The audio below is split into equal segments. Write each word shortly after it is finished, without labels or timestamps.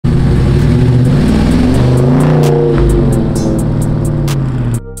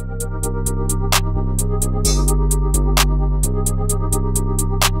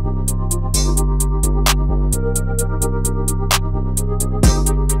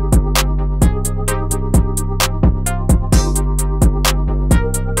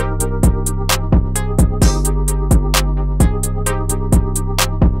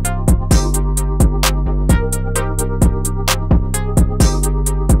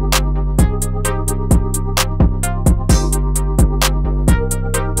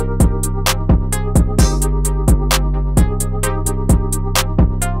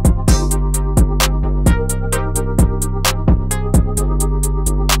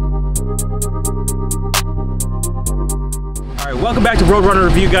Welcome back to Roadrunner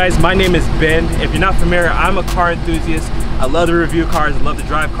Review, guys. My name is Ben. If you're not familiar, I'm a car enthusiast. I love to review cars, I love to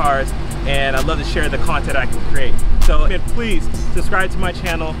drive cars, and I love to share the content I can create. So please subscribe to my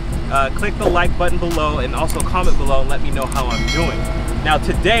channel, click the like button below, and also comment below and let me know how I'm doing. Now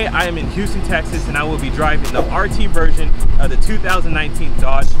today I am in Houston, Texas, and I will be driving the RT version of the 2019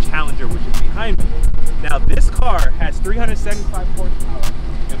 Dodge Challenger, which is behind me. Now this car has 375 horsepower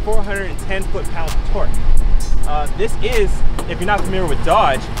and 410 foot-pounds of torque. This is, if you're not familiar with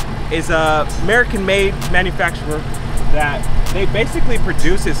Dodge, is a American-made manufacturer that they basically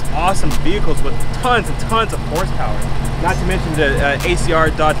produce this awesome vehicles with tons and tons of horsepower. Not to mention the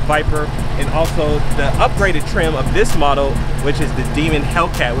ACR Dodge Viper, and also the upgraded trim of this model, which is the Demon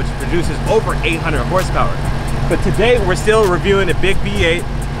Hellcat, which produces over 800 horsepower. But today we're still reviewing a big V8,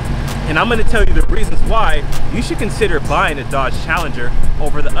 and I'm going to tell you the reasons why you should consider buying a Dodge Challenger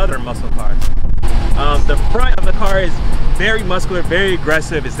over the other muscle cars. The front of the car is very muscular, very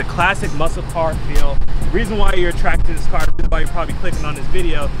aggressive. It's the classic muscle car feel. The reason why you're attracted to this car, the reason why you're probably clicking on this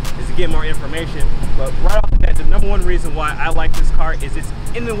video, is to get more information. But right off the bat, the number one reason why I like this car is it's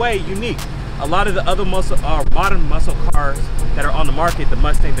in a way unique. A lot of the other modern muscle cars that are on the market, the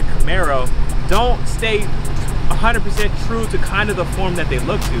Mustang, the Camaro, don't stay 100% true to kind of the form that they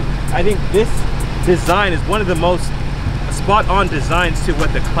look to. I think this design is one of the most spot-on designs to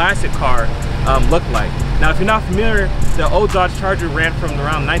what the classic car looked like. Now, if you're not familiar, the old Dodge Charger ran from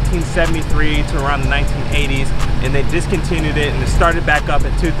around 1973 to around the 1980s, and they discontinued it and it started back up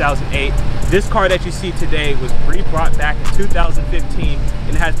in 2008. This car that you see today was re-brought back in 2015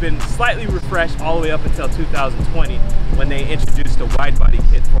 and has been slightly refreshed all the way up until 2020 when they introduced a wide body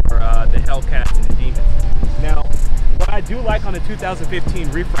kit for the Hellcats and the Demons. Now, what I do like on the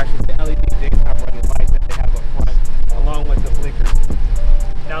 2015 refresh is the LED daytime running lights that they have up front, along with the blinkers.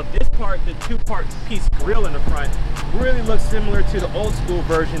 Now this part, the two-part piece grille in the front, really looks similar to the old school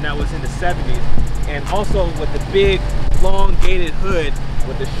version that was in the 70s, and also with the big, elongated hood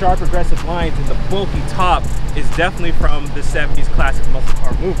with the sharp, aggressive lines and the bulky top is definitely from the 70s classic muscle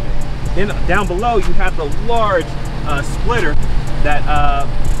car movement. Then down below you have the large splitter that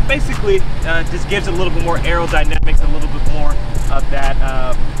basically just gives a little bit more aerodynamics, a little bit more of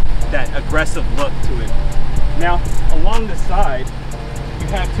that aggressive look to it. Now along the side, you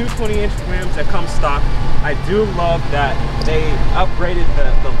have two 20-inch rims that come stock. I do love that they upgraded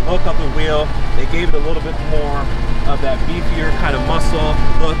the look of the wheel. They gave it a little bit more of that beefier kind of muscle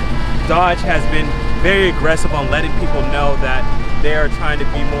look. Dodge has been very aggressive on letting people know that they are trying to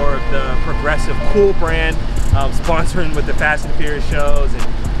be more of the progressive, cool brand, sponsoring with the Fast and Furious shows and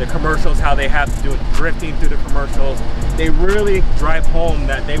the commercials, how they have to do it, drifting through the commercials. They really drive home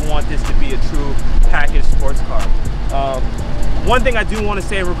that they want this to be a true package sports car. One thing I do want to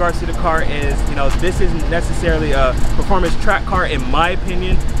say in regards to the car is, you know, this isn't necessarily a performance track car in my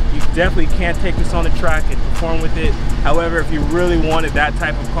opinion. You definitely can't take this on the track and perform with it. However, if you really wanted that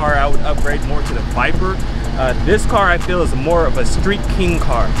type of car, I would upgrade more to the Viper. This car I feel is more of a street king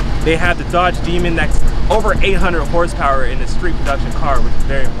car. They have the Dodge Demon that's over 800 horsepower in a street production car, which is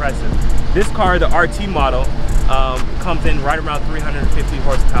very impressive. This car, the RT model, comes in right around 350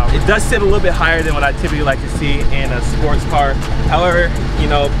 horsepower. It does sit a little bit higher than what I typically like to see in a sports car. However, you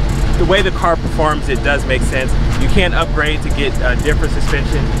know, the way the car performs, it does make sense. You can upgrade to get different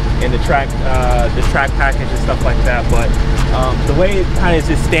suspension and the track package and stuff like that. But the way it kind of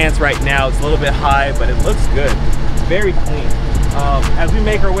just stands right now, it's a little bit high, but it looks good, very clean. As we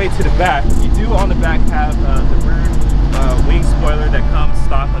make our way to the back, you do on the back have the rear wing spoiler that comes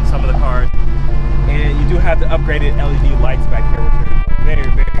stock on some of the cars. And you do have the upgraded LED lights back here, which are very,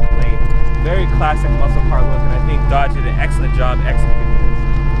 very clean. Very classic muscle car look, and I think Dodge did an excellent job executing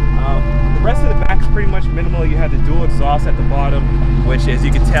this. The rest of the back is pretty much minimal. You have the dual exhaust at the bottom, which, as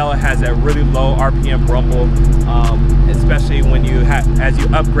you can tell, it has that really low RPM rumble, especially when as you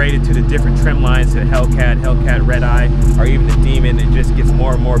upgrade it to the different trim lines, to Hellcat, Hellcat Red Eye, or even the Demon, it just gets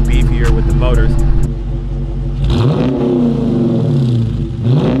more and more beefier with the motors.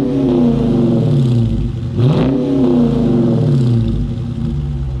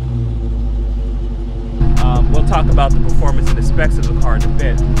 We'll talk about the performance and the specs of the car in a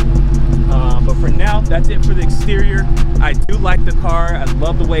bit. But for now, that's it for the exterior. I do like the car. I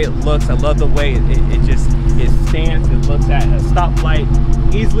love the way it looks. I love the way it stands. It looks at a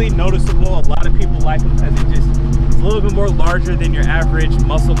stoplight, easily noticeable. A lot of people like them because it's a little bit more larger than your average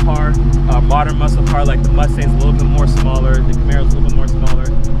muscle car, modern muscle car like the Mustang's a little bit more smaller, the Camaro's a little bit more smaller.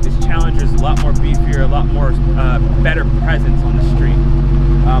 This Challenger's a lot more beefier, a lot more better presence on the street.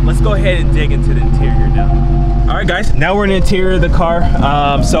 Let's go ahead and dig into the interior now. All right, guys, now we're in the interior of the car.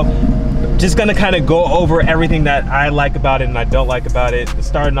 So Just gonna kind of go over everything that I like about it and I don't like about it.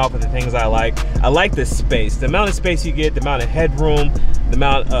 Starting off with the things I like. I like the space, the amount of space you get, the amount of headroom, the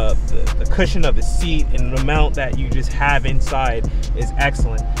amount of the cushion of the seat, and the amount that you just have inside is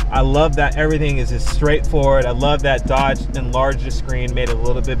excellent. I love that everything is just straightforward. I love that Dodge enlarged the screen, made it a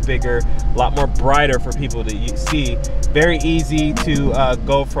little bit bigger, a lot more brighter for people to see. Very easy to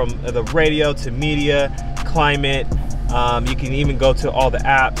go from the radio to media, climate. You can even go to all the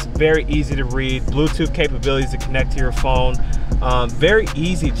apps. Very easy to read. Bluetooth capabilities to connect to your phone. Very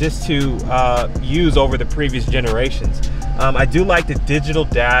easy just to use over the previous generations. I do like the digital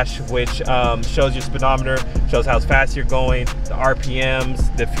dash, which shows your speedometer, shows how fast you're going, the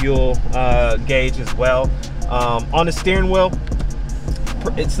RPMs, the fuel gauge as well. On the steering wheel,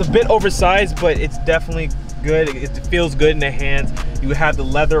 it's a bit oversized, but it's definitely good. It feels good in the hands. You have the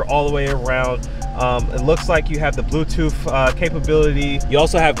leather all the way around. It looks like you have the Bluetooth capability. You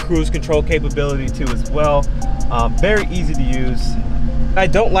also have cruise control capability too as well. Very easy to use. What I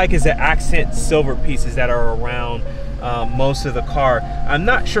don't like is the accent silver pieces that are around most of the car. I'm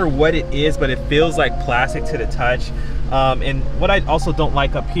not sure what it is, but it feels like plastic to the touch. And what I also don't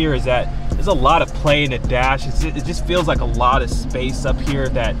like up here is that there's a lot of play in the dash. It just feels like a lot of space up here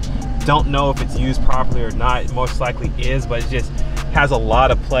that don't know if it's used properly or not. It most likely is, but it just has a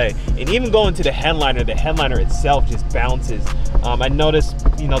lot of play. And even going to the headliner itself just bounces. I noticed,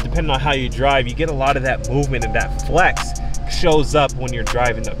 you know, depending on how you drive, you get a lot of that movement, and that flex shows up when you're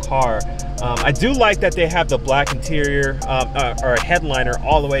driving the car. I do like that they have the black interior or headliner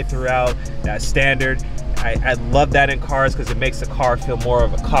all the way throughout. That's standard. I love that in cars because it makes the car feel more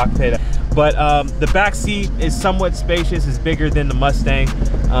of a cockpit. But the back seat is somewhat spacious. It's bigger than the Mustang,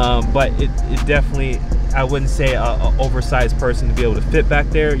 but it definitely, I wouldn't say an oversized person to be able to fit back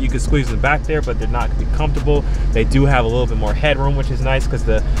there. You can squeeze them back there, but they're not going to be comfortable. They do have a little bit more headroom, which is nice because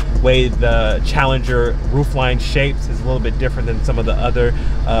the way the Challenger roofline shapes is a little bit different than some of the other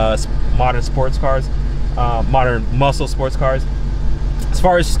modern sports cars, modern muscle sports cars. As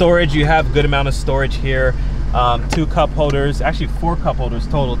far as storage, you have a good amount of storage here. 2 cup holders, actually 4 cup holders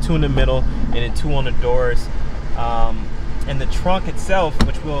total, 2 in the middle and then 2 on the doors. And the trunk itself,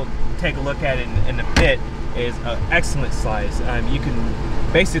 which we'll take a look at in a bit, is an excellent size. You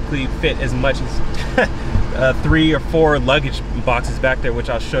can basically fit as much as 3 or 4 luggage boxes back there, which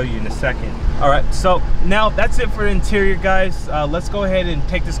I'll show you in a second. All right, so now that's it for the interior, guys. Let's go ahead and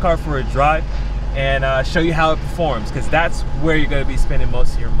take this car for a drive and show you how it performs, because that's where you're going to be spending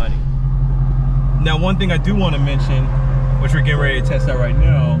most of your money. Now, one thing I do want to mention, which we're getting ready to test out right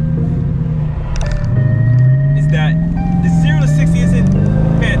now, is that the 0 to 60 isn't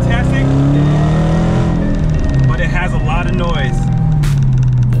fantastic, but it has a lot of noise.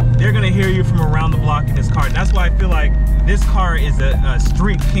 They're going to hear you from around the block in this car, and that's why I feel like this car is a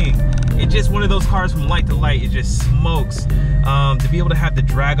street king. It's just one of those cars from light to light. It just smokes. To be able to have the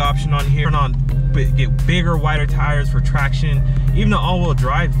drag option on here, get bigger, wider tires for traction, even the all-wheel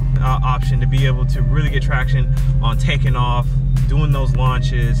drive option to be able to really get traction on taking off, doing those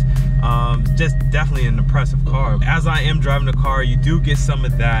launches. Just definitely an impressive car. As I am driving the car, you do get some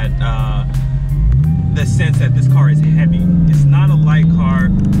of that, the sense that this car is heavy. It's not a light car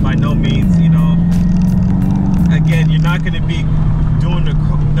by no means, you know. Again, you're not going to be doing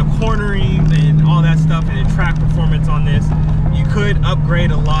the cornering and all that stuff and the track performance on this. You could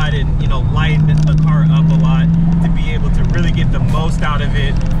upgrade a lot and, you know, lighten the car up a lot to be able to really get the most out of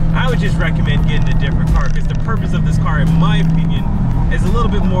it. I would just recommend getting a different car, because the purpose of this car, in my opinion, is a little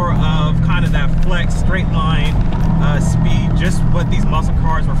bit more of kind of that flex, straight line speed, just what these muscle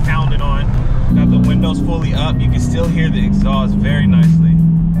cars were founded on. Got the windows fully up. You can still hear the exhaust very nicely.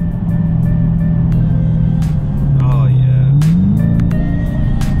 Oh yeah.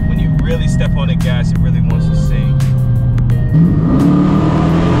 When you really step on the gas, it really wants to sing.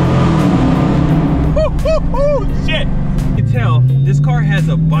 Shit! You can tell this car has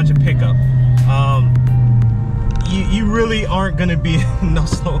a bunch of pickup. You really aren't gonna be no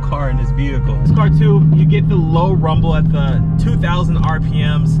slow car in this vehicle. This car too, you get the low rumble at the 2,000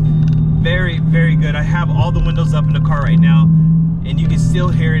 RPMs. Very, very good. I have all the windows up in the car right now, and you can still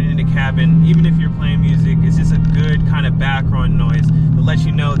hear it in the cabin. Even if you're playing music, it's just a good kind of background noise to let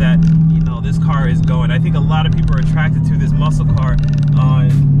you know that, you know, this car is going. I think a lot of people are attracted to this muscle car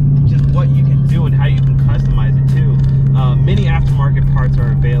on just what you can do and how you can customize it too. Many aftermarket parts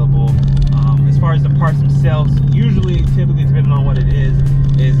are available. As far as the parts themselves, typically depending on what it is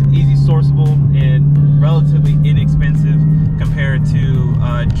easy sourceable and relatively inexpensive compared to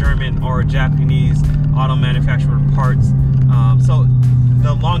German or Japanese auto manufacturer parts. So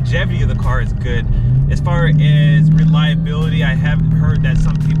the longevity of the car is good. As far as reliability, I have heard that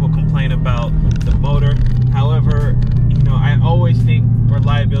some people complain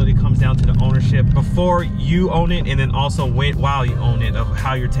ownership before you own it, and then also while you own it, of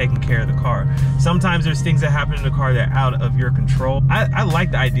how you're taking care of the car. Sometimes there's things that happen in the car that are out of your control. I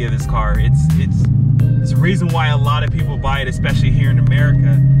like the idea of this car. It's a reason why a lot of people buy it, especially here in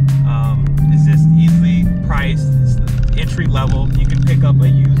America. It's just easily priced, it's entry level. You can pick up a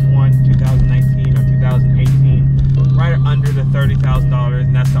used one, 2019 or 2018, right under the $30,000,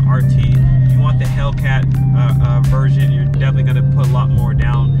 and that's the RT. If you want the Hellcat version, you're definitely going to put a lot more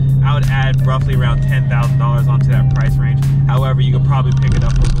down. I would add roughly around $10,000 onto that price range. However, you could probably pick it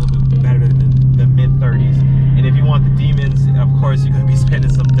up a little bit better than the mid-30s. And if you want the Demons, of course, you're going to be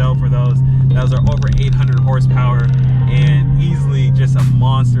spending some dough for those. Those are over 800 horsepower and easily just a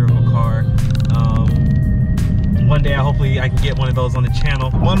monster of a car. One day, hopefully, I can get one of those on the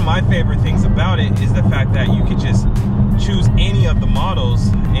channel. One of my favorite things about it is the fact that you could just choose any of the models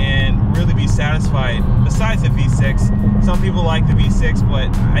and really be satisfied. Besides the V6, some people like the V6,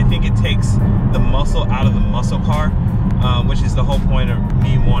 but I think it takes the muscle out of the muscle car, which is the whole point of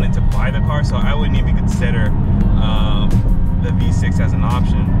me wanting to buy the car. So I wouldn't even consider the V6 as an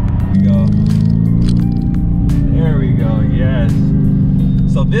option. There we go, yes.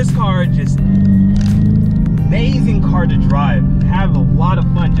 So this car, just amazing car to drive. Have a lot of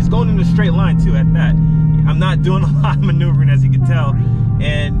fun. Just going in a straight line too at that. I'm not doing a lot of maneuvering, as you can tell.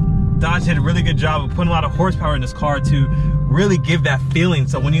 And Dodge did a really good job of putting a lot of horsepower in this car to really give that feeling.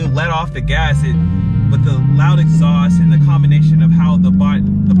 So when you let off the gas, with the loud exhaust and the combination of how the body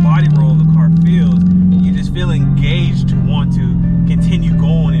roll of the car feels, you just feel engaged to want to continue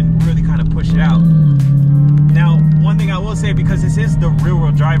going and really kind of push it out. Now, one thing I will say, because this is the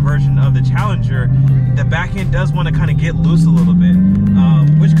rear-wheel drive version of the Challenger, the back end does want to kind of get loose a little bit,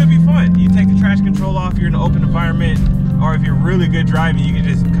 which could be fun. You take the traction control off, you're in an open environment, or if you're really good driving, you can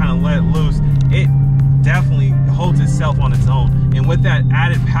just kind of let it loose. It definitely holds itself on its own. And with that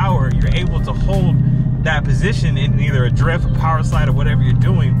added power, you're able to hold that position in either a drift, a power slide, or whatever you're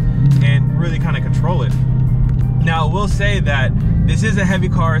doing, and really kind of control it. Now, I will say that this is a heavy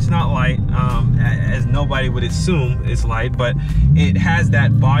car. It's not light, as nobody would assume it's light, but it has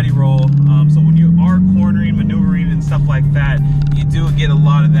that body roll. So when you are cornering, maneuvering, and stuff like that, you do get a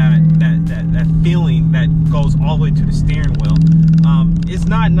lot of that feeling that goes all the way to the steering wheel. It's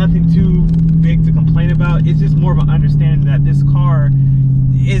not nothing too big to complain about. It's just more of an understanding that this car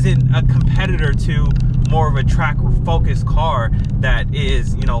isn't a competitor to more of a track focused car that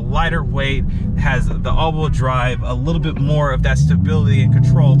is, you know, lighter weight, has the all-wheel drive, a little bit more of that stability and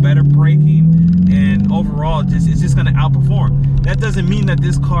control, better braking, and overall it's just going to outperform. That doesn't mean that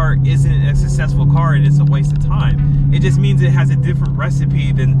this car isn't a successful car and it's a waste of time. It just means it has a different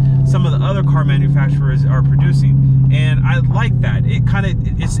recipe than some of the other car manufacturers are producing, and I like that.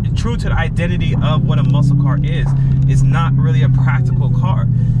 It's true to the identity of what a muscle car is. It's not really a practical car.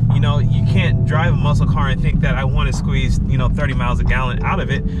 You know, you can't drive a muscle car and think that I want to squeeze, you know, 30 miles a gallon out of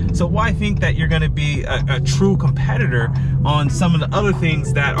it. So why think that you're going to be a true competitor on some of the other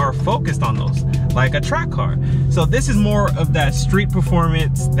things that are focused on those, like a track car? So this is more of that street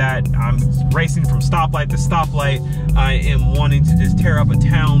performance that I'm racing from stoplight to stoplight. I am wanting to just tear up a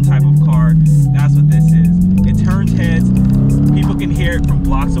town type of car. That's what this is. It turns heads. People can hear it from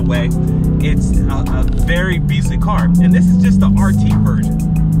blocks away. It's a very beastly car. And this is just the RT version.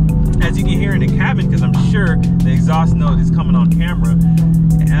 As you can hear in the cabin, because I'm sure the exhaust note is coming on camera.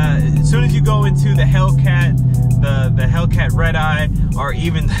 As soon as you go into the Hellcat, the Hellcat Red Eye, or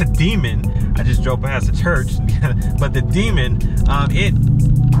even the Demon, I just drove past the church, but the Demon,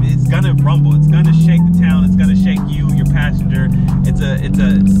 it's gonna rumble. It's gonna shake the town. It's gonna shake you, your passenger. It's a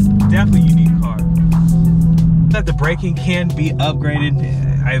definitely unique car. That the braking can be upgraded.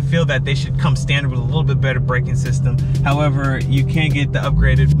 I feel that they should come standard with a little bit better braking system. However, you can get the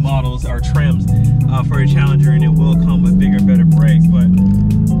upgraded models or trims for your Challenger, and it will come with bigger, better brakes. But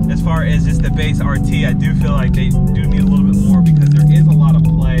as far as just the base RT, I do feel like they do need a little bit more, because there is a lot of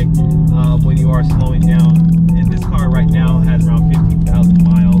play when you are slowing down. And this car right now has around 15,000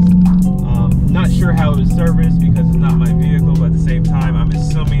 miles. Not sure how it was serviced because it's not my vehicle, but at the same time, I'm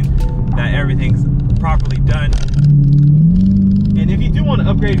assuming that everything's properly done. And if you do want to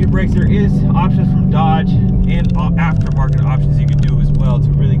upgrade your brakes, there is options from Dodge and aftermarket options you can do as well to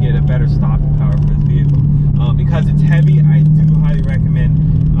really get a better stopping power for this vehicle. Because it's heavy, I do highly recommend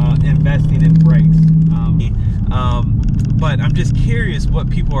investing in brakes. But I'm just curious what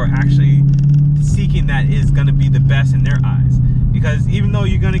people are actually seeking that is going to be the best in their eyes. Because even though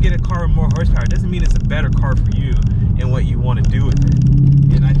you're going to get a car with more horsepower, it doesn't mean it's a better car for you and what you want to do with it.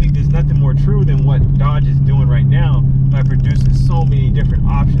 And I think there's nothing more true than what Dodge is doing right now by producing so many different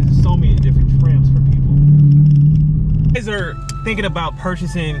options, so many different trims for people. If you guys are thinking about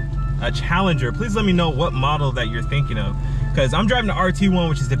purchasing Challenger, please let me know what model that you're thinking of, because I'm driving the RT1,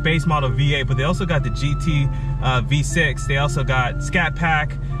 which is the base model V8, but they also got the GT V6. They also got Scat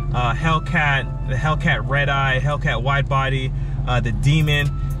Pack, Hellcat, the Hellcat Red Eye, Hellcat Wide Body, the Demon.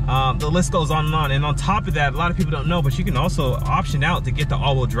 The list goes on. And on top of that, a lot of people don't know, but you can also option out to get the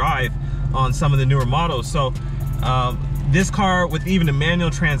all-wheel drive on some of the newer models. So this car with even a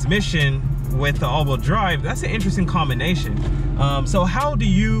manual transmission with the all-wheel drive, that's an interesting combination. So how do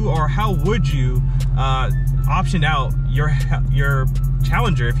you, or how would you option out your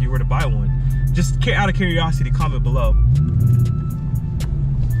Challenger if you were to buy one? Just out of curiosity, comment below.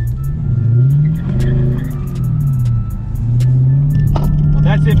 Well,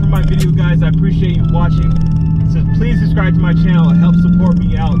 that's it for my video, guys. I appreciate you watching. So please subscribe to my channel. It helps support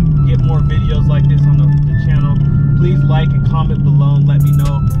me out, get more videos like this on the channel. Please like and comment below and let me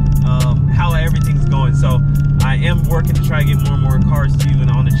know how everything's going. So I am working to try to get more and more cars to you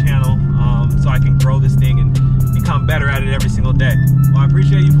and on the channel, so I can grow this thing and become better at it every single day. Well, I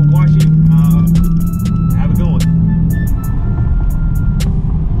appreciate you for watching. Have a good one.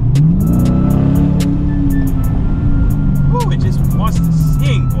 Woo, it just wants to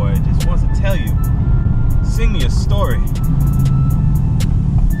sing, boy. It just wants to tell you. Sing me a story.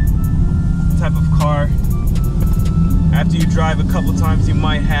 This type of car, after you drive a couple times, you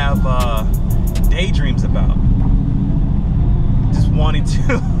might have daydreams about. Just wanting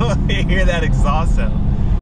to hear that exhaust sound.